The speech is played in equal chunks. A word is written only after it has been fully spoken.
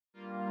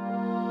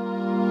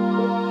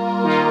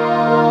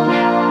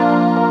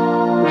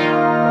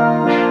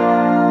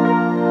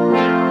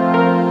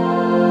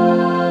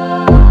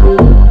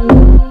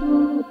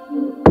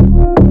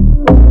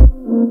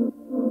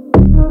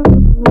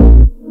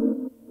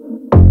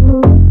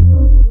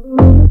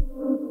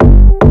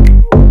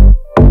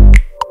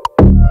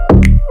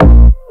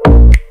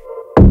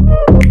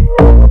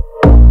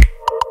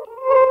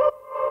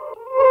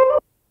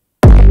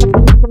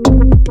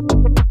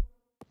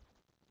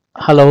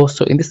Hello,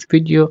 so in this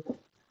video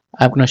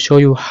I'm going to show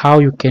you how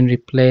you can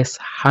replace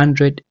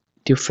 100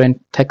 different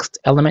text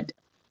elements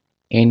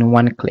in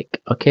one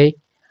click. Okay,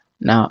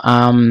 now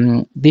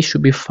this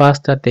should be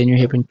faster than you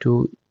having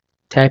to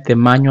type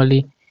them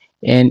manually.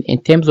 And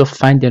in terms of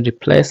find and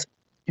replace,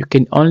 you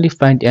can only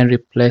find and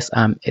replace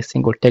a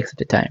single text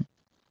at a time.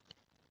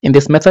 In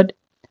this method,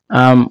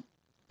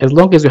 as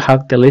long as you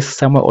have the list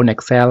somewhere on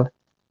Excel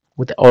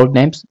with the old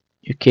names,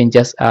 you can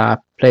just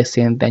place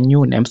in the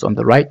new names on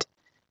the right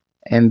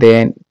and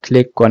then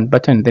click one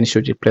button, then it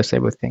should replace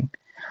everything.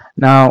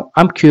 Now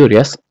I'm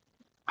curious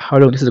how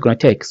long this is going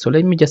to take, so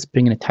let me just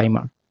bring in a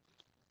timer,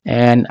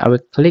 and I will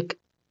click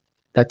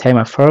the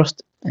timer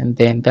first and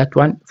then that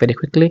one very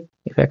quickly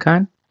if I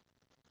can.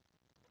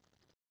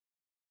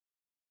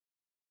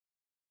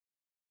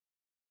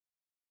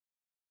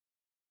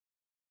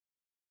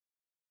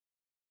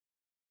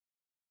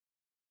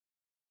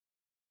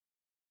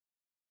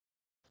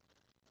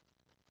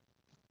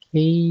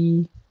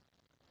 Okay,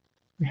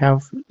 we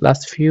have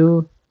last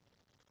few.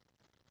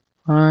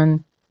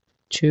 1,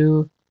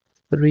 2,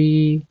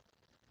 3,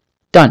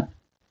 done.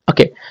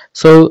 Okay,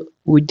 so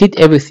we did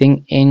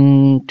everything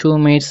in 2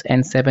 minutes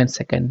and 7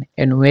 seconds,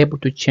 and we're able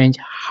to change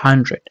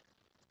 100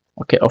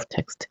 of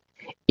text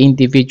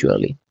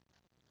individually.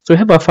 So we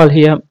have our file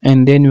here,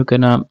 and then we're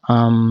gonna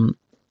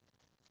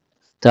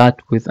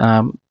start with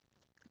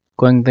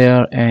going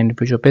there and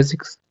Visual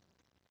Basics.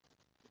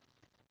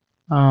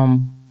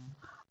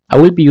 I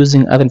will be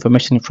using other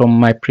information from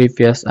my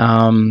previous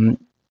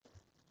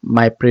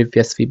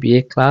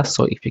VBA class,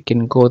 so if you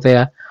can go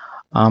there,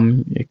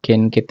 you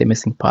can get the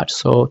missing part.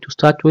 So to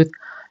start with,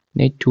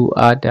 need to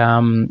add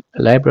a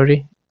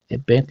library, a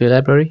Bentley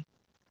library.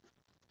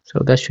 So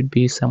that should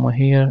be somewhere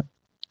here.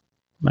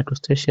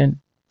 Microstation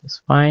is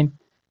fine.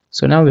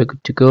 So now we're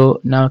good to go.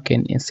 Now I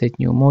can insert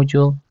new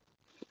module.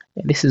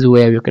 And this is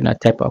where we're gonna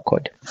type our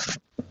code.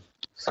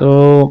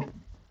 So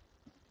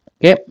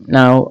okay,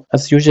 now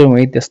as usual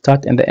we need the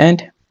start and the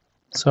end.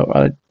 So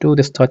I'll do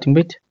the starting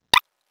bit.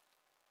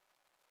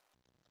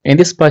 In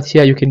this part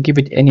here, you can give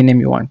it any name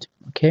you want.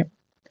 Okay,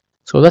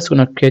 so that's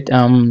gonna create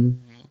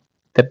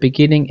the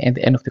beginning and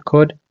the end of the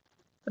code.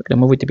 I'm gonna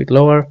move it a bit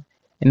lower,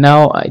 and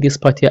now this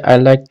part here I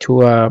like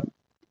to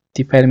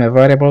define my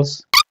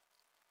variables.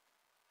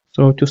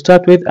 So to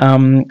start with,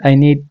 I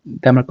need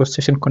the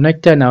Microstation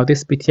connector. Now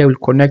this bit here will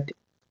connect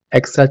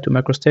Excel to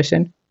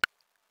Microstation.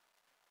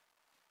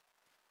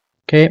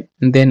 Okay,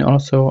 and then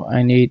also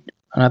I need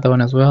another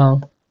one as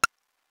well.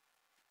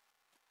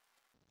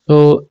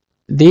 So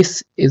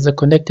this is a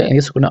connector, and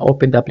this is going to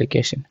open the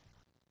application,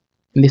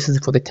 and this is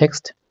for the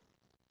text.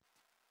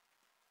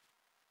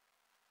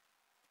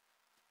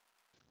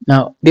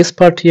 Now this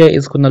part here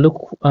is going to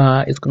look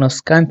it's going to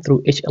scan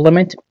through each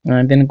element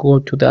and then go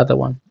to the other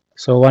one,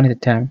 so one at a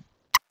time.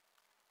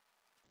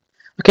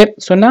 Okay,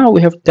 so now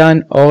we have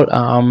done all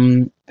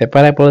the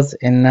variables,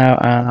 and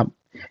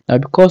now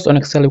because on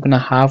Excel we're going to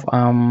have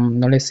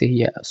now let's see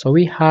here, so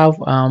we have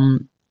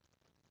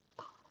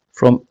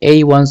from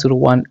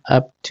A101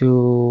 up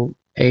to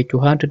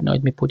A200. Now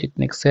let me put it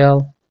in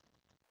Excel.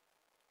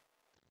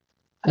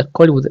 I'll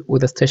call it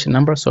with a station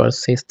number, so I'll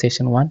say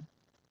station 1,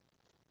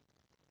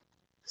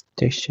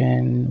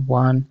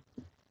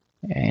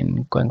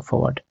 and going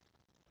forward.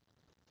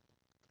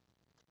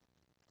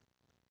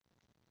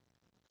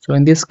 So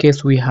in this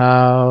case we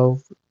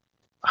have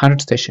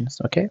 100 stations.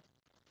 Okay,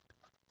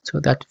 so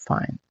that's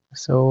fine.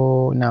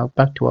 So now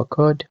back to our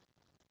code.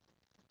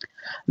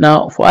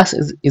 Now for us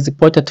is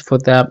important for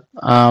the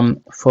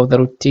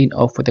routine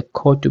or for the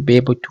code to be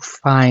able to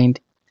find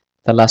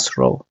the last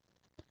row.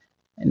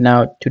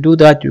 Now to do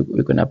that,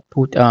 we're gonna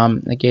put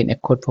again a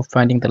code for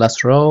finding the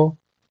last row.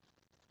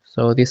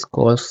 So this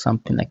goes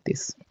something like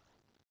this.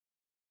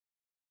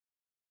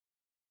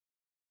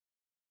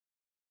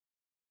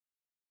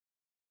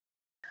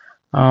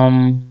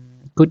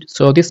 Good.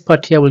 So this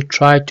part here will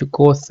try to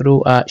go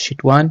through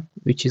sheet 1,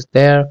 which is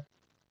there,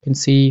 you can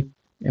see,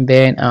 and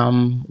then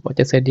what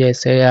I said here, I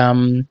say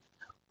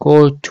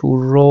go to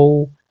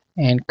row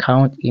and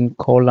count in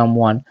column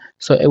 1.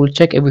 So it will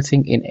check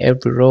everything in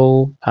every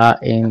row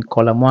in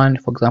column 1,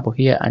 for example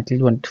here, until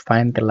you want to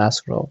find the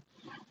last row.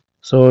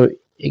 So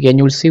again,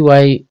 you will see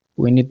why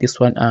we need this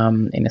one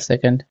in a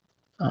second.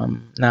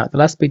 Now the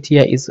last bit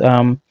here is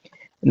now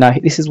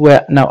this is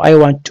where now I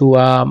want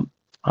to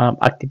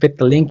activate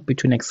the link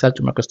between Excel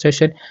to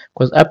Microstation,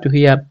 because up to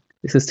here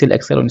this is still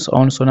Excel on its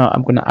own. So now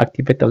I'm going to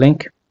activate the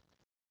link.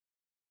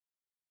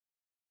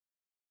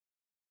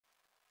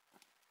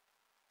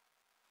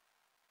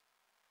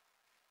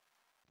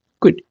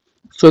 Good.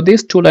 So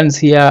these two lines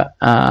here,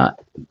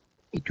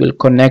 it will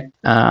connect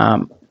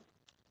the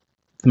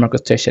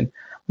Microstation.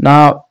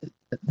 Now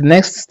the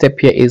next step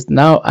here is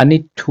now I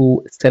need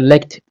to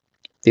select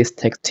this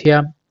text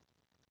here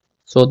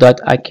so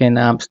that I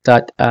can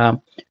start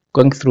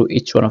going through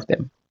each one of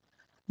them.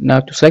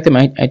 Now to select them,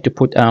 I need to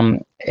put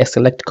a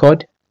select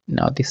code.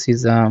 Now this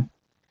is you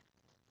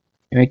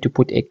need to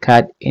put a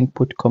card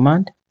input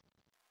command.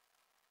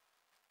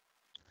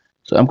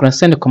 So I'm going to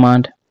send a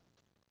command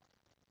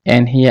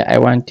and here I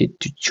wanted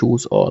to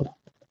choose all.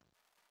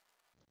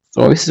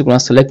 So this is going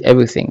to select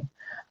everything.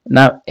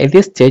 Now at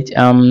this stage,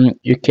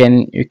 you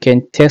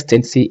can test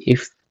and see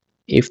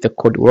if the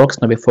code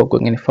works now before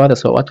going any further.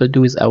 So what I'll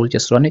do is I will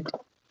just run it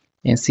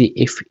and see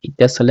if it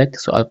does select.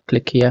 So I'll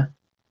click here.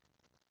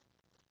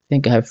 I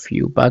think I have a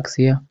few bugs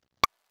here.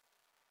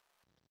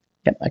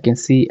 Yep, I can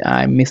see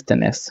I missed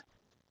an S.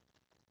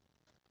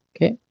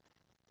 Okay,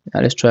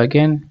 now let's try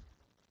again.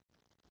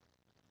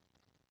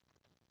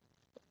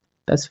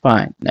 That's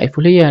fine. Now if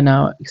we here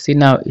now, you see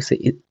now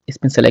it's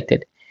been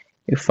selected.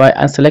 If I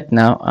unselect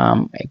now,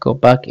 I go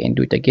back and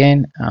do it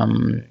again.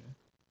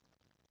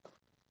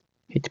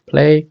 Hit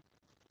play.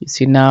 You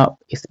see now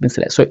it's been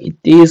selected. So it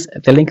is,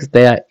 the link is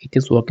there. It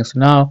is working. So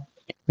now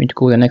we need to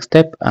go to the next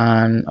step,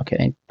 and okay,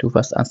 I need to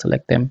first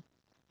unselect them.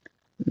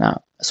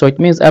 Now, so it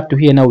means up to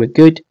here now we're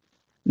good.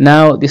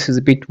 Now this is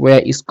a bit where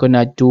it's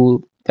gonna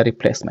do the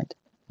replacement.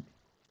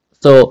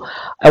 So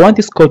I want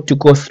this code to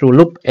go through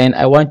loop, and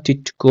I want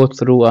it to go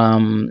through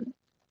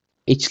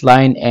each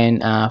line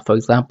and for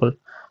example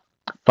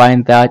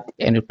find that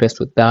and replace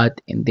with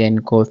that, and then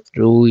go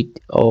through it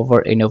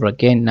over and over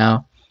again.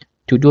 Now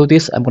to do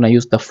this, I'm gonna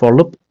use the for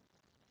loop.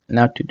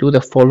 Now to do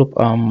the for loop,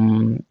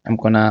 I'm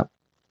gonna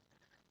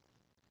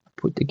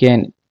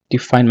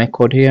define my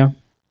code here.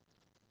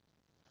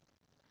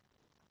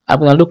 I'm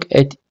gonna look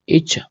at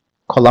each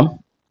column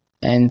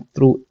and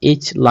through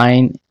each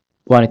line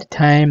one at a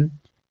time.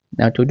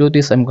 Now to do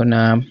this, I'm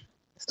gonna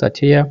start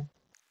here.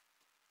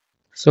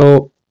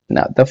 So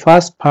now the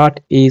first part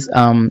is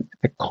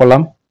the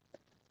column,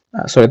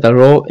 sorry, the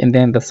row, and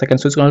then the second.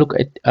 So it's gonna look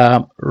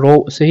at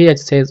row. So here it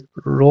says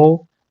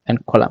row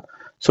and column.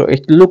 So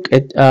it look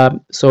at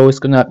so it's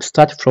gonna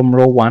start from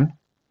row 1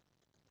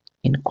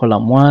 in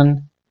column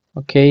 1,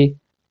 okay,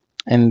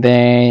 and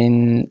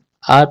then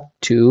up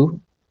to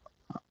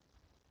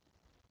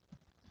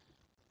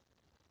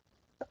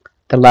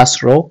the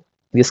last row.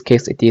 In this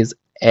case it is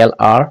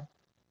LR.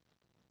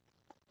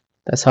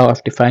 That's how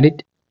I've defined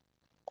it,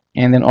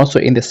 and then also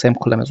in the same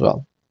column as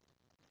well.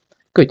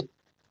 Good.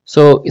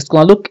 So it's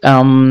going to look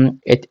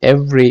at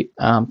every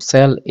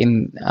cell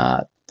in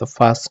the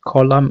first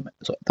column,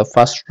 so the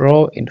first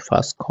row in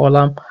first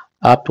column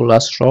up to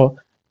last row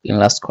in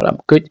last column.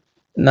 Good.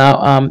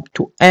 Now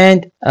to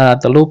end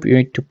the loop, you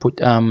need to put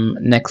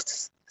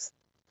next.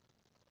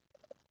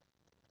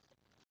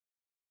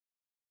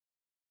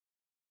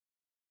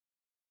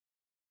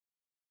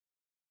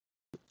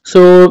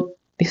 So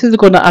this is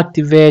going to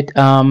activate,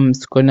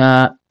 it's going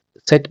to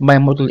set my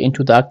model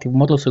into the active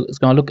model. So it's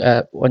going to look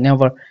at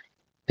whenever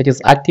it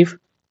is active,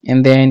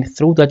 and then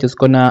through that it's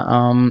going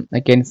to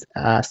again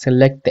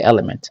select the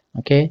element.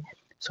 Okay,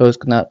 so it's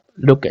going to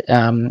look at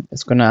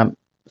it's going to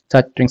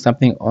start doing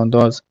something on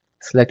those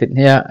selected.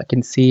 Here I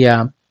can see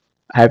I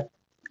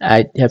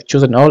have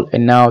chosen all,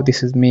 and now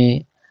this is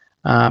me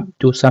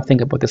do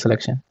something about the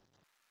selection.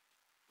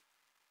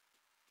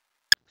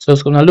 So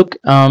it's going to look,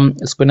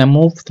 it's going to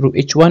move through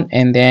each one,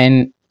 and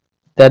then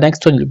the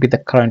next one will be the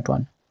current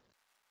one.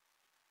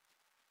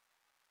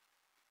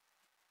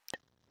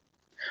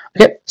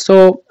 Okay,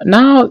 so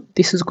now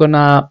this is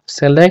gonna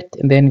select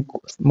and then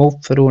move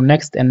through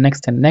next and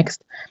next and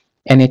next,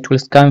 and it will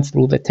scan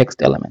through the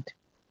text element.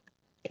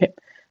 Okay,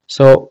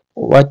 so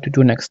what to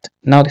do next?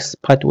 Now this is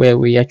part where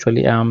we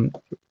actually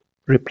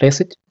replace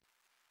it.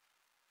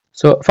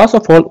 So first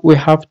of all, we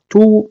have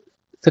two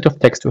set of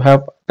text. We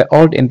have the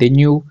old and the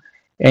new,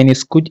 and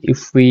it's good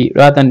if we,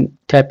 rather than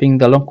typing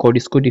the long code,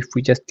 it's good if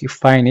we just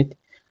define it.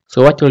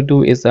 So what we'll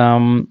do is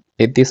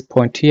at this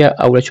point here,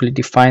 I will actually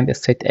define the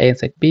set A and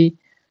set B.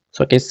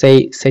 So I can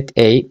say set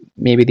A,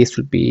 maybe this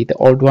will be the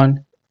old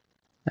one,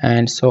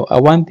 and so I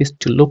want this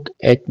to look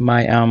at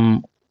my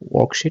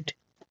worksheet,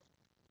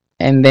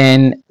 and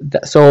then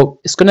so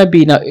it's gonna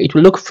be, now it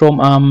will look from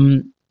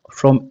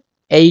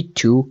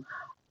A2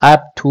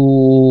 up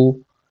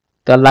to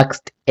the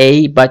last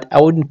A, but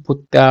I wouldn't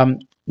put the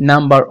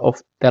number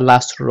of the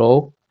last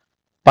row,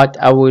 but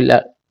I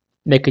will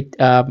make it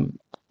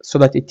so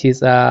that it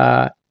is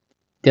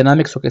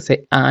dynamic. So I can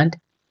say and,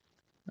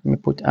 let me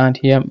put and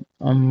here,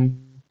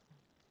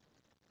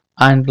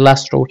 and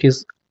last row, which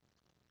is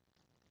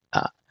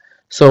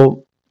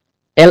so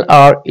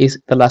LR is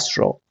the last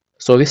row.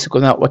 So this is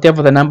gonna,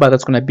 whatever the number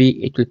that's gonna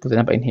be, it will put the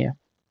number in here.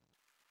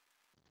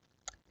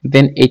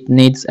 Then it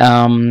needs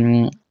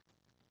the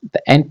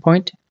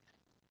endpoint.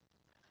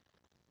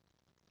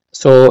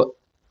 So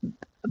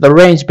the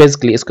range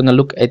basically is gonna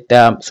look at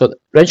so the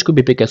range could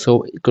be bigger,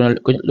 so it's gonna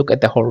look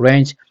at the whole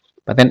range,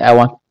 but then I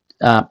want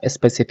a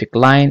specific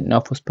line.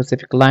 Now for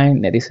specific line,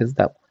 this is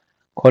the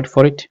code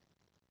for it.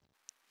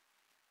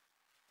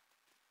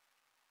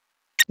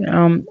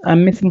 I'm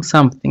missing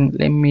something.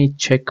 Let me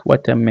check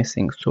what I'm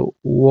missing. So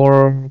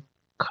work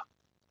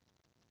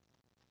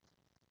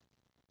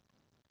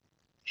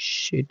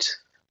sheet.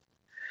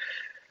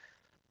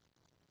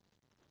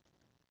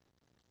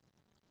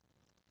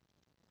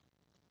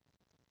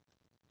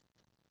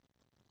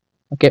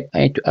 Okay, I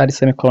need to add a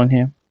semicolon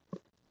here.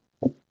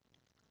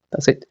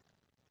 That's it.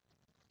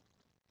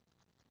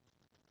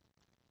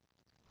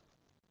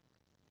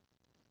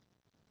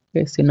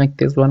 Okay, seems like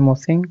there's one more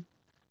thing.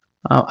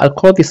 I'll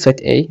call this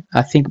SetA.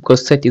 I think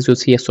because set is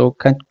used here, so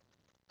can't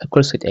I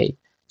call SetA.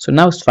 So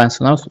now it's fine.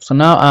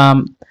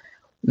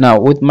 Now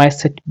with my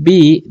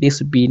SetB, this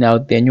would be now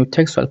the new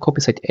text. So I'll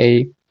copy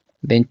SetA,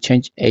 then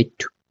change A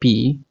to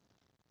B.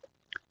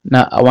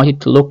 Now I want you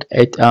to look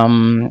at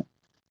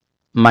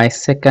my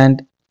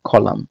second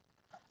column.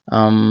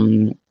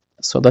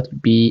 So that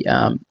would be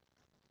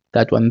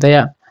that one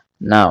there.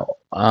 Now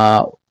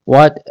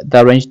what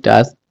the range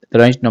does, the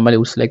range normally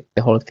will select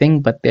the whole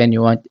thing, but then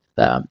you want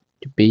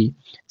to be,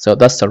 so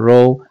that's a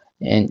row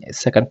and a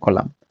second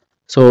column.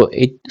 So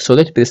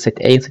that be set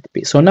A and set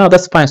B. So now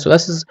that's fine. So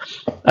this is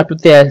up to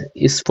there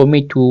is for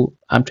me to,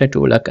 I'm trying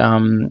to like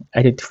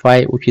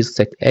identify which is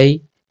set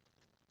A.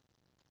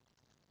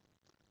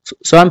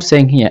 So I'm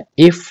saying here,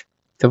 if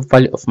the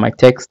value of my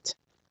text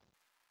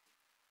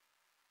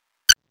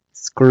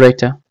is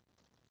greater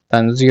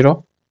than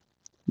 0,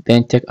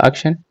 then take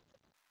action,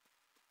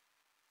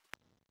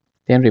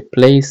 then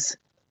replace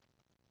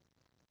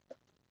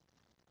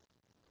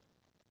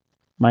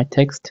my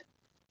text.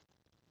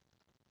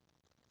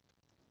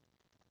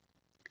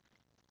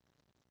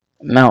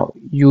 Now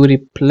you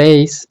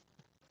replace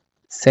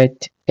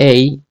set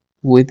A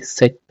with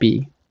set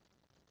B.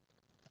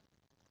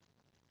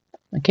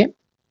 Okay,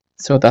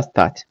 so that's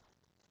that.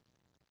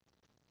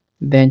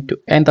 Then to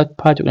end that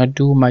part, we're gonna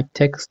do my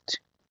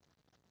text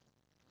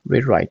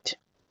rewrite.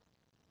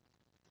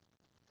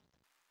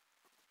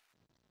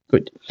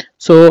 Good.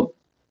 So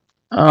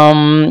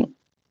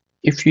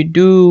if you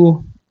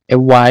do a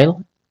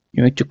while,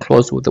 you need to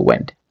close with the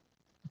when.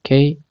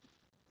 Okay,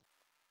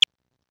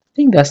 I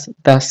think that's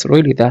it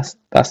really.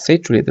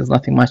 There's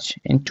nothing much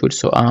into it.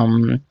 So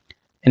and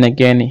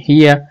again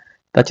here,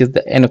 that is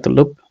the end of the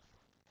loop.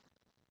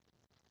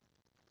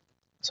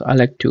 So I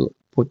like to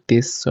put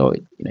this so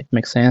it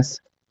makes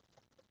sense.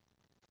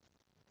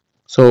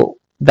 So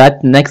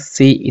that next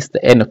C is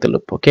the end of the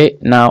loop. Okay,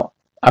 now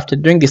after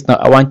doing this, now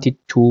I want it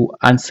to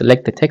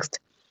unselect the text.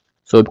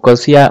 So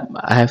because here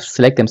I have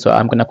selected them, so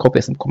I'm going to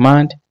copy some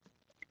command.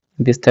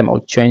 This time I'll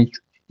change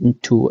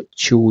into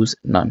choose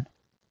none.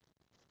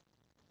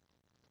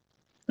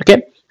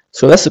 Okay,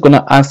 so that's going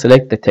to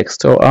unselect the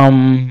text. So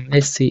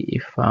let's see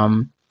if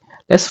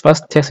let's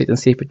first test it and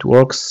see if it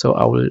works. So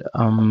I will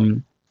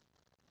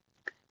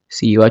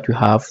see what we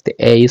have, the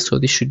A. So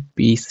this should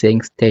be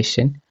saying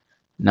station.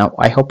 Now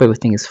I hope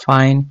everything is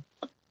fine.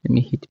 Let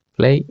me hit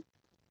play.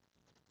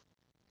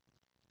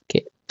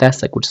 Okay,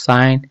 that's a good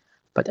sign,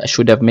 but I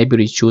should have maybe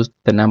reduced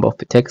the number of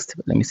the text.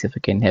 Let me see if I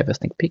can have a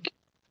sneak peek.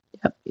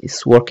 Yep,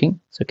 it's working.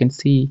 So you can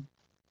see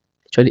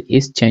actually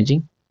it's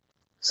changing.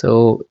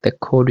 So the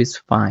code is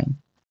fine.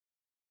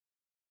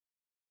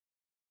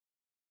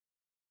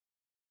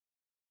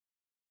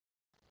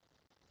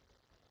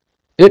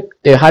 Good,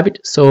 there you have it.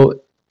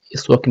 So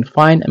it's working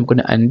fine. I'm going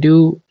to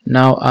undo.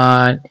 Now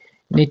I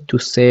need to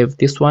save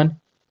this one,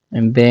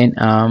 and then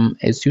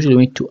as usual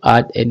we need to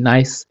add a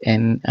nice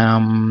and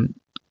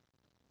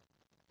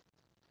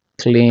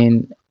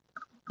clean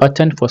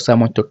button for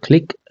someone to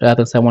click rather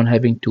than someone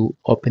having to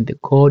open the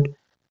code.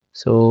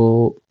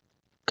 So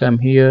come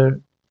here,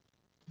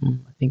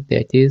 I think there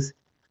it is,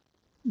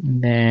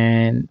 and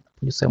then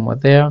put somewhere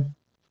there.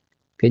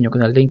 Then you're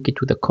going to link it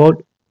to the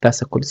code. That's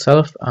the code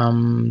itself.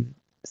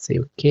 Say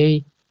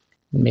okay,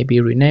 maybe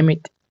rename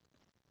it.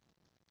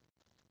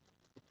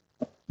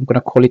 I'm going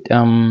to call it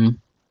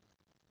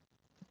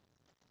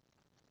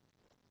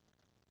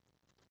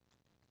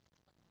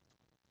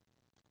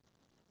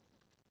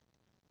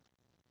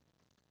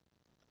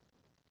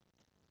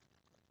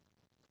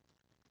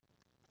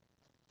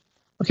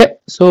okay.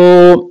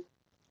 So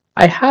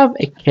I have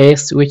a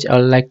case which I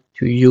would like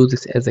to use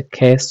this as a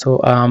case.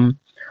 So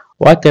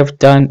what I've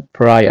done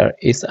prior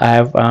is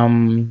I've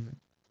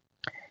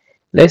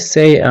let's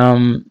say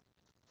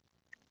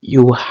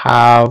you're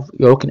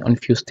working on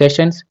few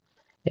stations,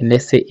 and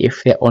let's say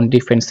if they're on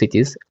different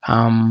cities.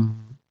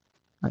 I'm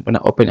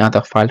gonna open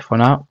another file for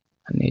now.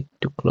 I need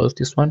to close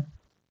this one.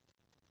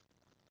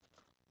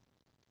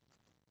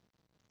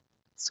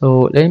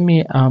 So let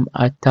me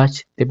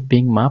attach the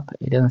Bing map.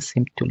 It doesn't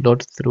seem to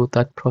load through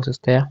that process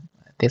there.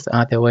 There's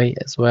another way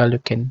as well. You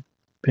can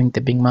bring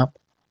the Bing map,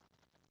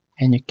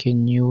 and you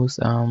can use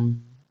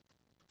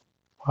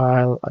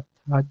file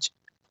attach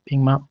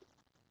Bing map,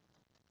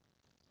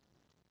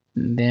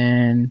 and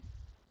then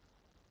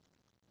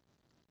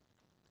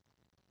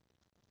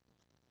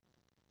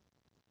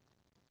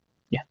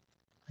yeah,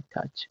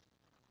 attach.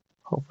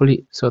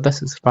 Hopefully, so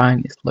this is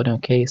fine. It's loading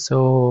okay.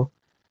 So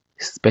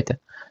this is better.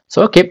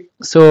 So okay,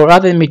 so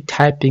rather than me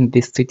typing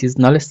these cities,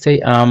 now let's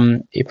say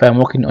if I'm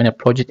working on a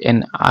project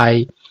and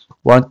I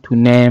want to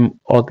name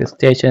all the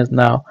stations.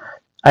 Now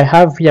I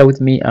have here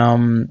with me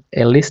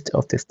a list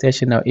of the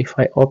station. Now if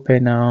I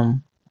open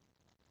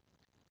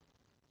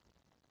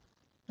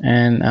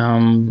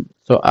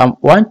so I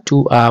want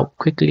to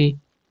quickly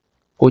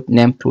put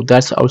name to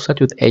that. So I'll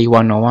start with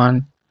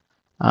A101.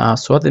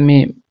 So let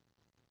me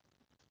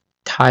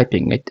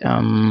typing it.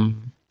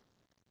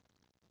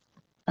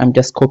 I'm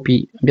just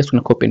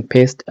gonna copy and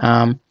paste.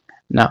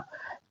 Now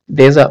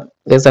there's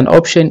an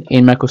option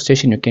in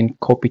Microstation you can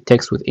copy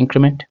text with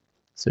increment.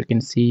 So you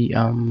can see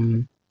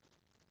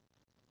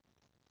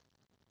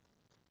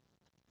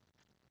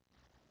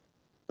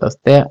that's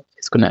there.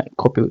 It's gonna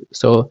copy.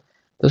 So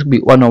this will be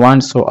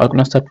 101. So I'm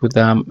gonna start with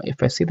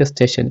if I see the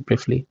station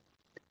briefly.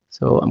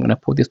 So I'm gonna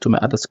put this to my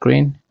other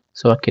screen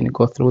so I can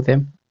go through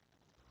them.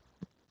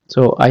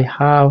 So I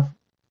have,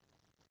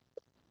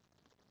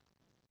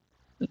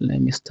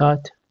 let me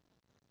start.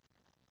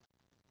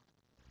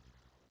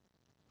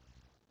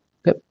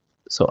 Yep.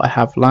 So I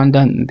have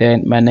London,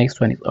 then my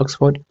next one is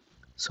Oxford.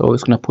 So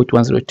it's gonna put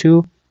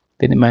 102.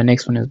 Then my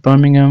next one is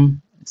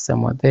Birmingham,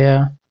 somewhere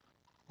there.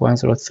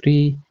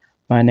 103.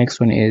 My next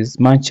one is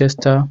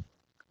Manchester.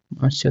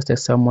 Manchester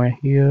somewhere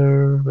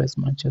here. Where's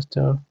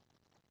Manchester?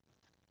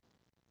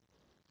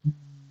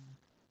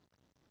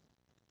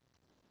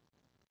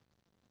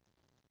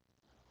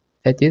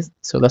 That is,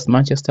 so that's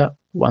Manchester,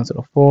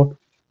 104.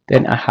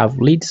 Then I have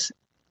Leeds.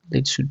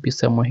 Leeds should be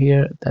somewhere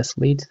here. That's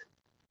Leeds.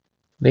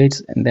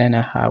 Leeds, and then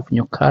I have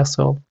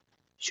Newcastle.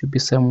 Should be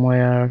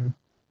somewhere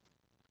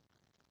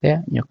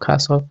there.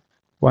 Newcastle,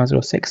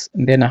 106.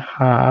 And then I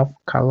have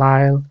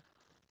Carlisle,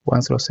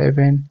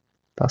 107.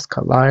 That's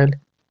Carlisle.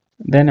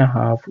 Then I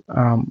have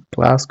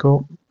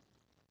Glasgow,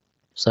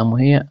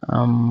 somewhere here.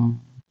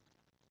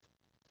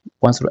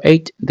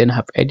 108. Then I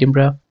have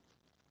Edinburgh,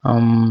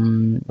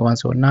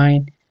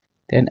 109.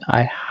 Then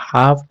I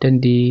have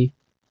Dundee,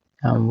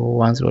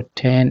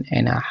 1010,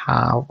 and I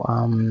have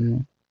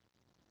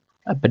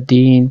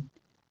Aberdeen,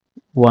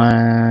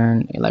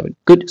 111.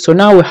 Good. So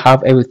now we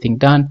have everything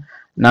done.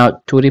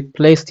 Now to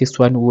replace this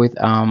one with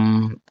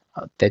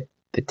the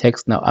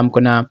text, now I'm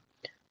gonna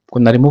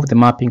remove the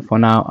mapping for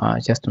now,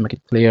 just to make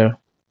it clear. I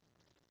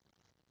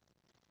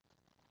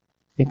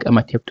think I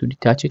might have to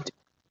detach it.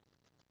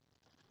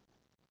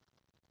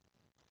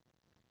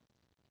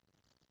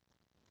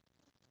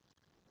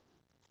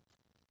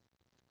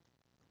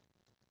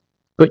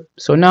 Good.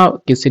 So now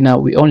you can see now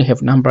we only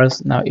have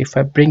numbers. Now if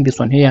I bring this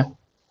one here,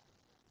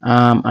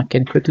 I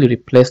can quickly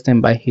replace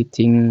them by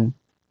hitting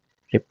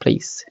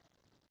replace.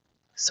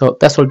 So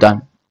that's all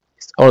done.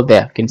 It's all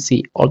there. You can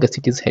see all the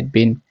cities had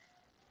been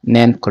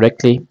named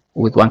correctly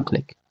with one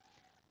click.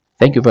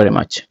 Thank you very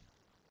much.